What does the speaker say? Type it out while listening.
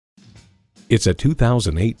It's a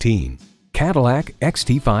 2018 Cadillac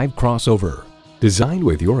XT5 crossover. Designed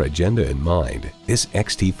with your agenda in mind, this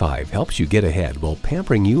XT5 helps you get ahead while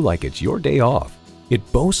pampering you like it's your day off.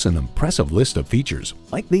 It boasts an impressive list of features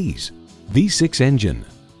like these: V6 engine,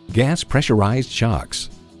 gas pressurized shocks,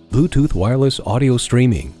 Bluetooth wireless audio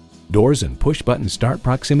streaming, doors and push-button start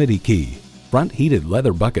proximity key, front heated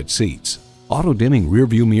leather bucket seats, auto-dimming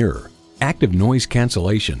rearview mirror, active noise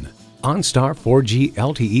cancellation, OnStar 4G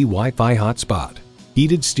LTE Wi-Fi hotspot,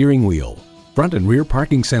 heated steering wheel, front and rear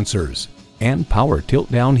parking sensors, and power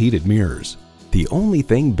tilt-down heated mirrors. The only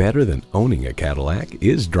thing better than owning a Cadillac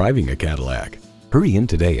is driving a Cadillac. Hurry in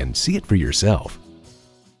today and see it for yourself.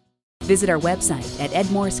 Visit our website at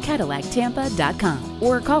edmorsecadillactampa.com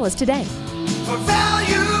or call us today. For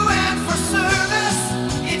value and for service.